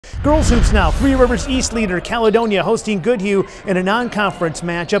Girls hoops now. Three Rivers East leader Caledonia hosting Goodhue in a non-conference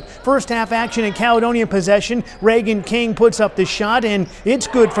matchup. First half action in Caledonia possession. Reagan King puts up the shot and it's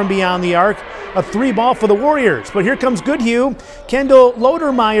good from beyond the arc. A 3-ball for the Warriors. But here comes Goodhue. Kendall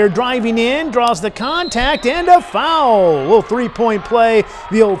Lodermeyer driving in, draws the contact and a foul. A little 3-point play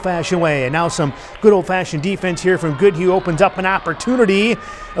the old-fashioned way. And now some good old-fashioned defense here from Goodhue opens up an opportunity.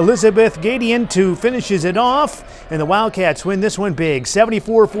 Elizabeth Gadian finishes it off, and the Wildcats win this one big,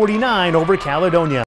 74-49 over Caledonia.